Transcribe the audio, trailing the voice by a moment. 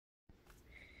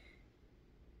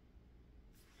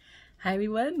Hi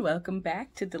everyone, welcome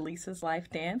back to Delisa's Life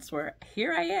Dance, where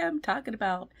here I am talking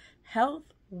about health,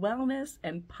 wellness,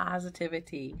 and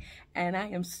positivity. And I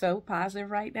am so positive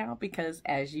right now because,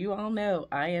 as you all know,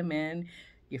 I am in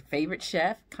your favorite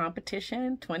chef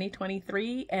competition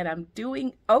 2023 and I'm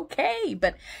doing okay,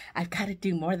 but I've got to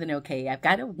do more than okay. I've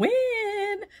got to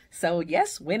win. So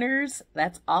yes, winners,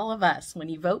 that's all of us. When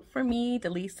you vote for me,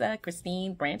 Delisa,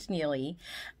 Christine, Branch Neely,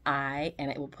 and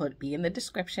it will be in the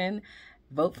description,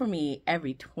 vote for me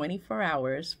every 24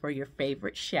 hours for your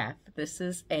favorite chef. This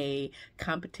is a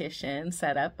competition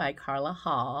set up by Carla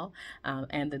Hall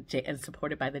and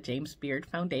supported by the James Beard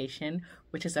Foundation,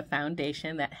 which is a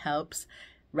foundation that helps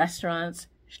restaurants,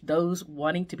 those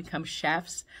wanting to become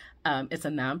chefs. It's a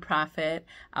nonprofit.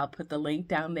 I'll put the link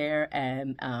down there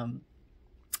and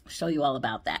show you all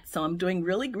about that. So I'm doing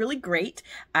really, really great.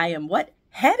 I am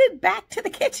headed back to the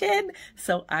kitchen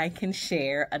so I can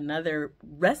share another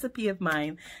recipe of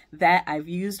mine that I've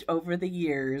used over the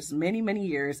years, many, many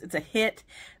years. It's a hit.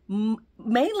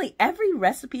 Mainly every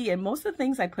recipe and most of the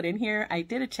things I put in here, I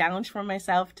did a challenge for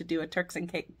myself to do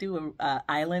a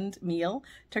island meal,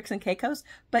 Turks and Caicos.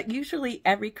 But usually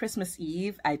every Christmas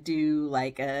Eve, I do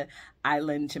like a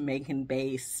island Jamaican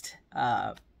based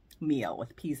meal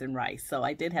with peas and rice. So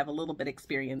I did have a little bit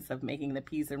experience of making the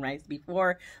peas and rice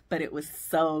before, but it was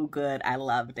so good. I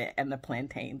loved it. And the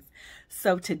plantains.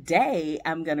 So today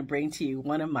I'm going to bring to you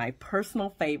one of my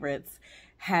personal favorites,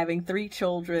 having 3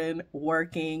 children,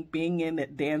 working, being in a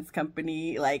dance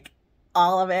company, like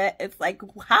all of it. It's like,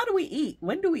 how do we eat?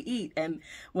 When do we eat? And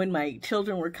when my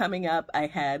children were coming up, I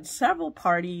had several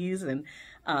parties and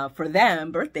for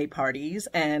them, birthday parties.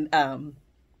 And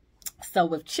so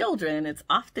with children, it's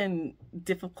often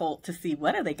difficult to see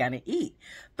what are they going to eat.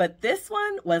 But this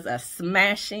one was a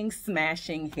smashing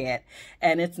hit.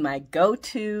 And it's my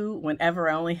go-to whenever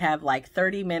I only have like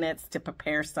 30 minutes to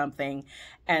prepare something.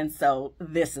 And so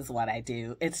this is what I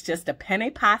do. It's just a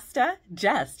penne pasta,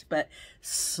 but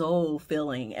so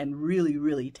filling and really,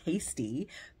 really tasty.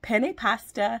 Penne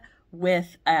pasta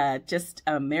with just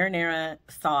a marinara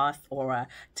sauce, or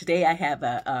today I have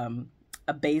a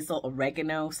basil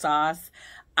oregano sauce.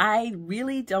 I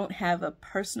really don't have a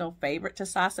personal favorite to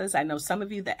sauces. I know some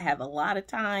of you that have a lot of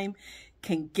time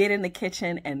can get in the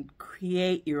kitchen and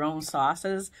create your own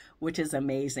sauces, which is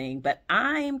amazing. But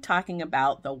I'm talking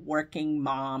about the working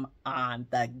mom on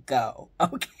the go.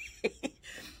 Okay.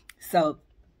 So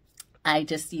I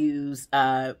just use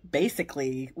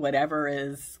basically whatever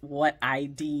is what I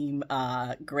deem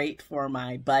great for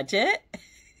my budget.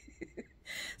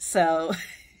 So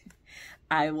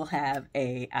I will have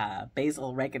a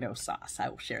basil oregano sauce. I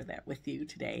will share that with you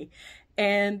today.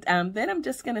 And then I'm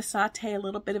just going to saute a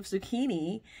little bit of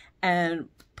zucchini and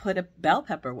put a bell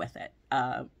pepper with it.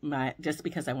 Just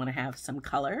because I want to have some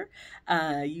color.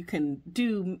 You can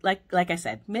do, like I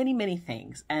said, many, many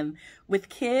things. And with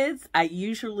kids, I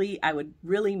would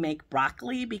really make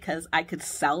broccoli because I could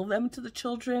sell them to the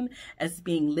children as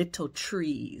being little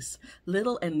trees.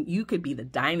 And you could be the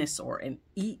dinosaur and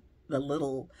eat the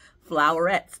little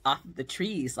flowerets off of the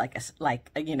trees,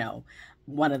 like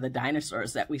one of the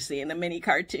dinosaurs that we see in the mini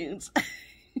cartoons.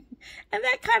 And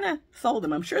that kind of sold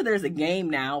them. I'm sure there's a game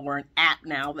now or an app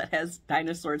now that has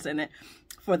dinosaurs in it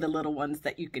for the little ones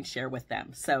that you can share with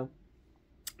them. So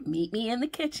meet me in the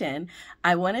kitchen.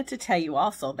 I wanted to tell you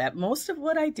also that most of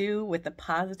what I do with the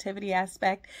positivity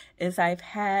aspect is I've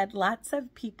had lots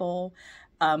of people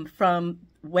from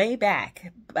way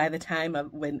back, by the time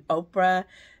of when Oprah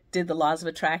did the laws of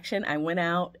attraction. I went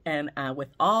out and with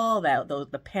all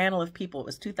the panel of people, it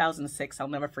was 2006. I'll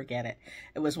never forget it.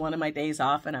 It was one of my days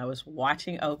off and I was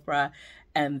watching Oprah,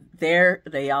 and there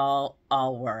they all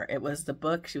were. It was the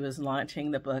book. She was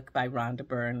launching the book by Rhonda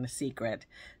Byrne, The Secret.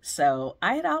 So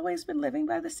I had always been living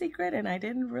by The Secret and I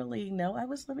didn't really know I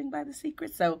was living by The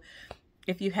Secret. So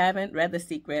if you haven't read The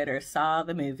Secret or saw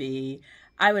the movie,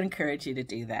 I would encourage you to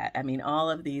do that. I mean,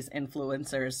 all of these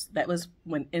influencers, that was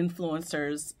when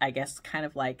influencers, I guess, kind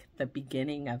of like the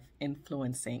beginning of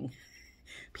influencing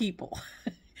people,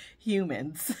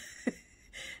 humans.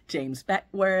 James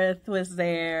Beckworth was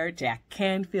there. Jack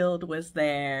Canfield was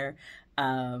there.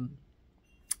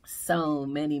 So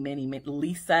many.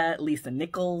 Lisa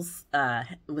Nichols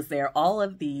was there. All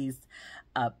of these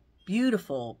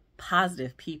beautiful,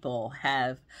 positive people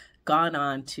have gone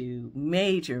on to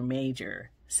major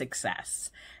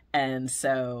success. And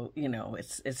so,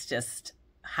 it's just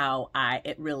how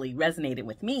it really resonated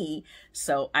with me.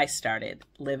 So I started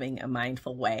living a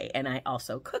mindful way, and I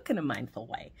also cook in a mindful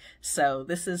way. So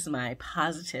this is my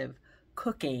positive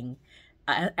cooking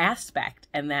aspect,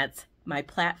 and that's my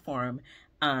platform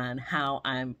on how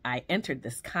I entered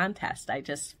this contest. I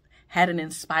just had an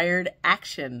inspired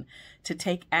action to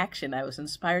take action. I was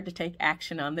inspired to take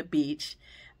action on the beach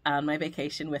on my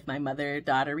vacation with my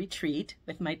mother-daughter retreat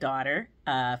with my daughter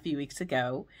a few weeks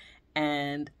ago.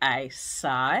 And I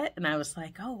saw it and I was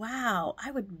like, oh, wow,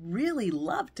 I would really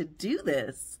love to do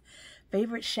this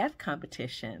favorite chef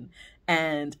competition.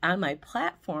 And on my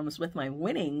platforms with my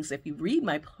winnings, if you read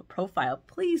my profile,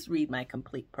 please read my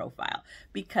complete profile,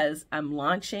 because I'm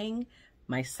launching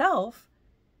myself,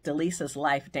 Delisa's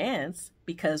Life Dance,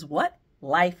 because what?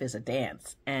 Life is a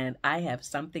dance, and I have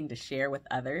something to share with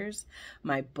others.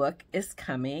 My book is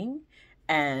coming,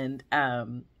 and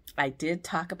I did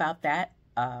talk about that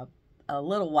a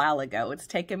little while ago. It's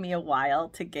taken me a while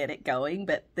to get it going,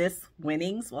 but this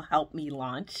winnings will help me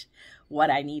launch what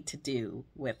I need to do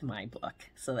with my book.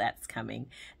 So that's coming.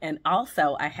 And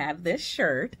also I have this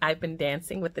shirt. I've been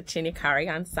dancing with the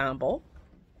Chinyakare Ensemble.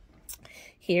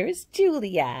 Here's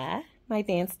Julia, my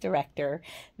dance director.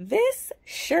 This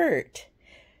shirt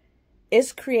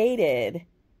is created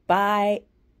by,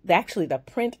 actually the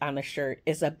print on the shirt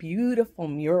is a beautiful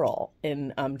mural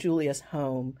in Julia's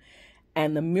home.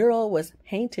 And the mural was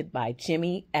painted by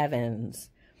Jimmy Evans.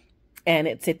 And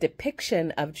it's a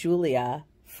depiction of Julia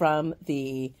from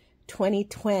the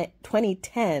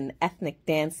 2010 Ethnic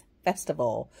Dance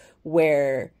Festival,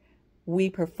 where we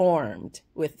performed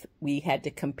with, we had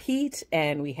to compete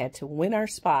and we had to win our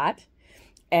spot.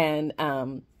 And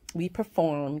we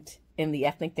performed in the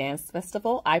Ethnic Dance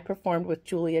Festival. I performed with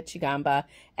Julia Chigamba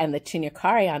and the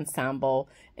Chinyakare Ensemble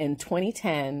in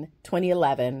 2010,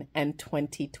 2011, and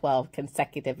 2012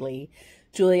 consecutively.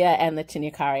 Julia and the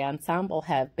Chinyakare Ensemble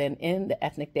have been in the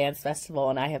Ethnic Dance Festival,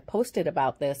 and I have posted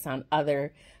about this on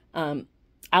other,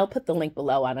 I'll put the link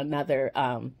below on another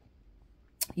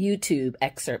YouTube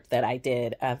excerpt that I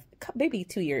did maybe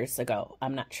 2 years ago.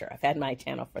 I'm not sure. I've had my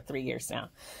channel for 3 years now.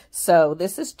 So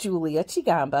this is Julia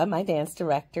Chigamba, my dance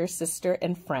director, sister,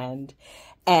 and friend.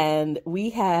 And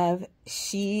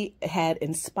she had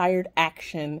inspired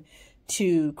action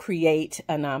to create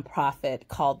a nonprofit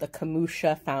called the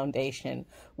Kumusha Foundation,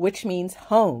 which means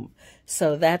home.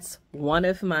 So that's one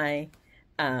of my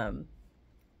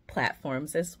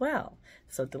platforms as well.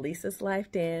 So Delisa's Life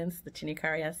Dance, the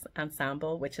Chinyakare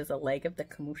Ensemble, which is a leg of the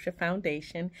Kumusha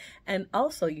Foundation. And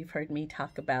also you've heard me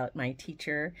talk about my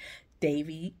teacher,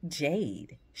 Devi,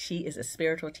 Jade. She is a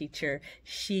spiritual teacher.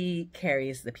 She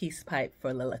carries the peace pipe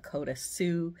for the Lakota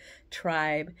Sioux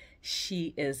tribe.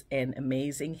 She is an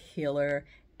amazing healer,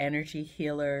 energy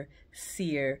healer,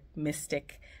 seer,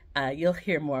 mystic. You'll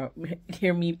hear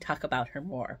me talk about her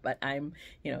more, but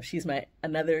she's my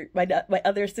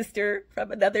other sister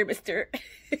from another mister.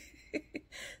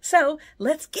 So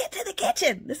let's get to the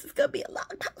kitchen. This is gonna be a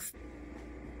long post.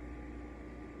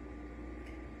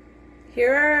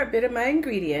 Here are a bit of my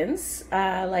ingredients.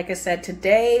 Like I said,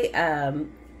 today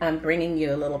I'm bringing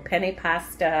you a little penne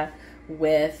pasta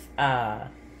with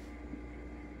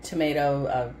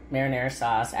tomato marinara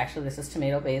sauce. Actually, this is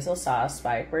tomato basil sauce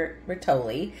by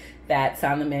Bertolli. That's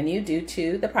on the menu due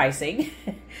to the pricing.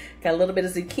 Got a little bit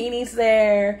of zucchinis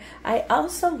there. I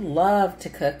also love to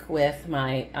cook with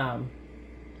my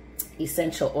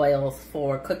essential oils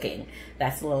for cooking.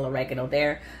 That's a little oregano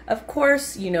there. Of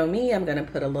course, you know me, I'm gonna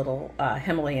put a little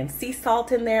Himalayan sea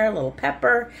salt in there, a little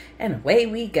pepper, and away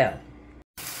we go.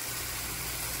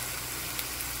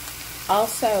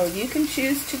 Also, you can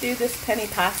choose to do this penne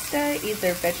pasta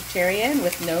either vegetarian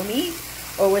with no meat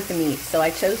or with meat. So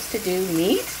I chose to do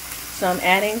meat. So I'm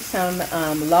adding some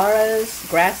Laura's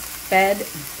grass-fed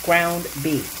ground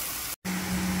beef.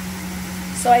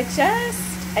 So I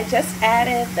just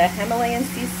added the Himalayan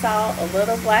sea salt, a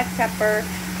little black pepper.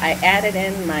 I added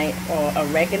in my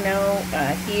oregano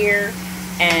here,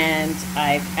 and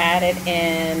I've added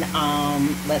in,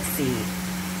 let's see.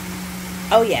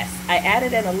 Oh yes, I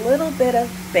added in a little bit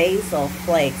of basil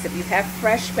flakes. If you have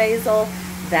fresh basil,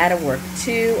 that'll work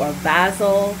too, or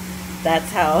basil.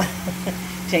 That's how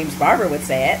James Barber would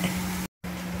say it.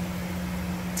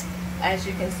 As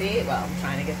you can see, well, I'm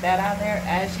trying to get that out there.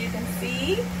 As you can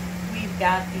see, we've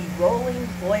got the rolling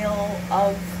boil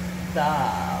of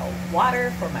the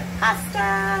water for my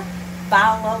pasta.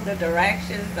 Follow the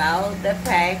directions on the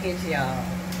package, y'all.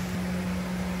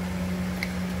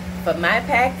 For my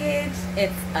package,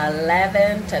 it's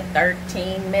 11 to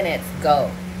 13 minutes. Go.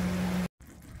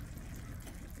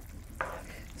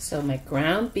 So my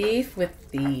ground beef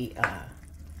with the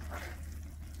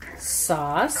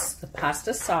sauce, the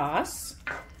pasta sauce.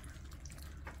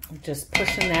 I'm just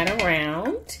pushing that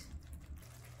around.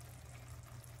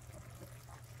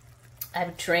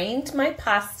 I've drained my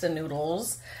pasta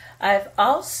noodles. I've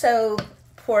also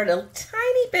poured a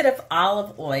tiny bit of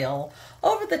olive oil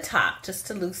over the top just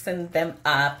to loosen them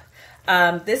up.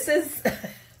 This is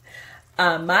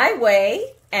my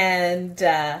way, and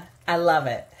I love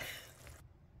it.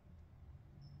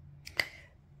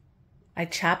 I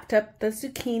chopped up the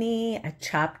zucchini. I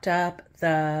chopped up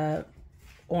the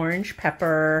orange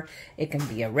pepper. It can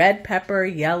be a red pepper,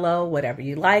 yellow, whatever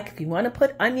you like. If you want to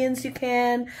put onions, you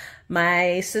can.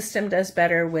 My system does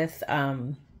better with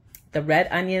the red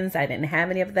onions. I didn't have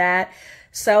any of that.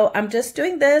 So I'm just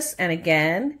doing this. And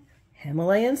again,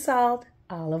 Himalayan salt,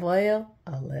 olive oil,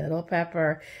 a little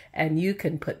pepper, and you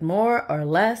can put more or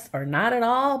less or not at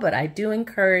all, but I do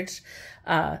encourage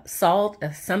salt,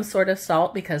 some sort of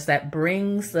salt, because that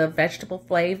brings the vegetable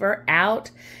flavor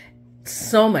out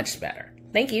so much better.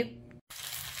 Thank you.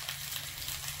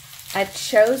 I've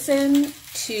chosen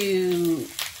to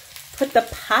put the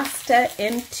pasta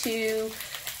into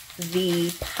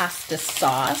the pasta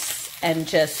sauce and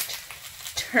just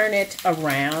turn it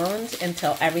around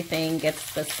until everything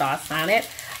gets the sauce on it.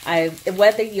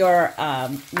 Whether you're,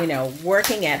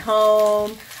 working at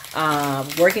home,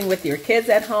 working with your kids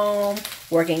at home,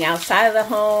 working outside of the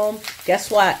home, guess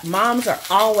what? Moms are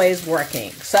always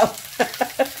working. So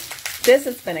this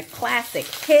has been a classic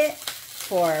hit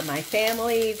for my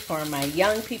family, for my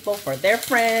young people, for their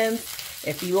friends.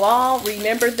 If you all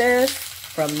remember this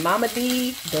from Mama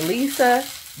D, Delisa,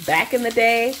 back in the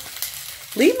day,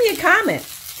 leave me a comment.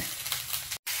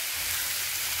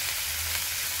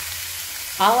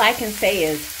 All I can say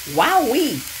is,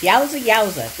 wowee, yowza,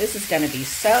 yowza. This is going to be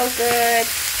so good.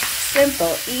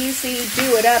 Simple, easy,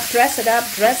 do it up, dress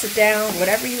it down,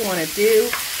 whatever you want to do.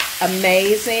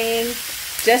 Amazing.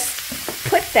 Just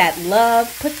put that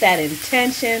love, put that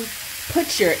intention,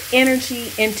 put your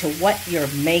energy into what you're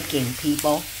making,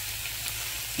 people.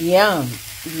 Yum,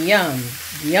 yum,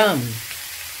 yum.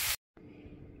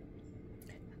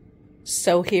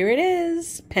 So here it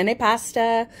is, penne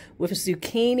pasta with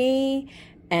zucchini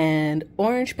and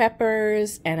orange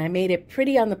peppers, and I made it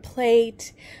pretty on the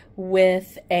plate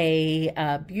with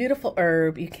a beautiful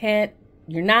herb.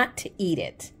 You're not to eat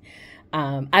it.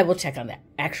 I will check on that,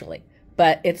 actually.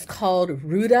 But it's called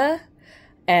Ruda,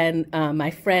 and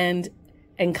my friend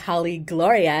and colleague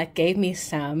Gloria gave me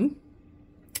some,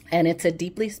 and it's a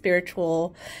deeply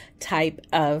spiritual type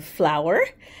of flower,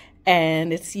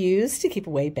 and it's used to keep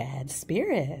away bad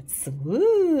spirits.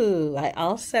 Woo! I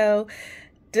also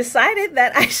decided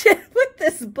that I should put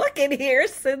this book in here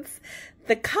since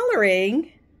the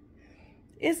coloring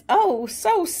is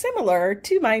so similar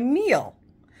to my meal.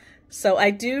 So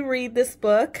I do read this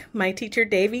book. My teacher,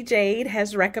 Devi, Jade,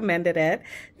 has recommended it.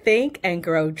 Think and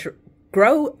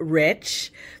Grow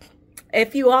Rich.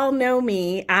 If you all know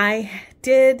me, I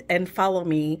did, and follow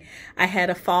me, I had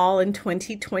a fall in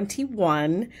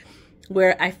 2021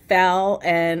 where I fell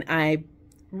and I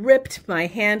ripped my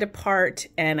hand apart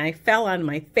and I fell on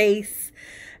my face.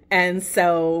 And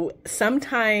so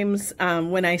sometimes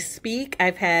when I speak,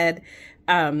 I've had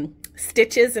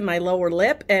stitches in my lower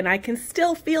lip, and I can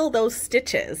still feel those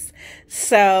stitches.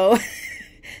 So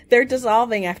they're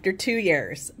dissolving after 2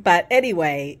 years. But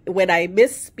anyway, when I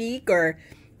misspeak or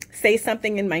say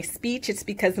something in my speech, it's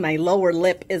because my lower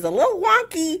lip is a little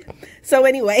wonky. So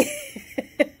anyway,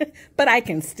 but I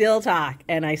can still talk,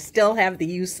 and I still have the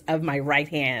use of my right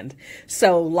hand.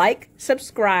 So like,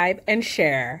 subscribe, and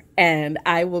share, and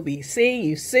I will be seeing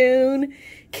you soon.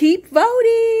 Keep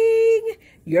voting.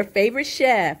 Your favorite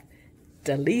chef,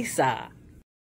 Delisa.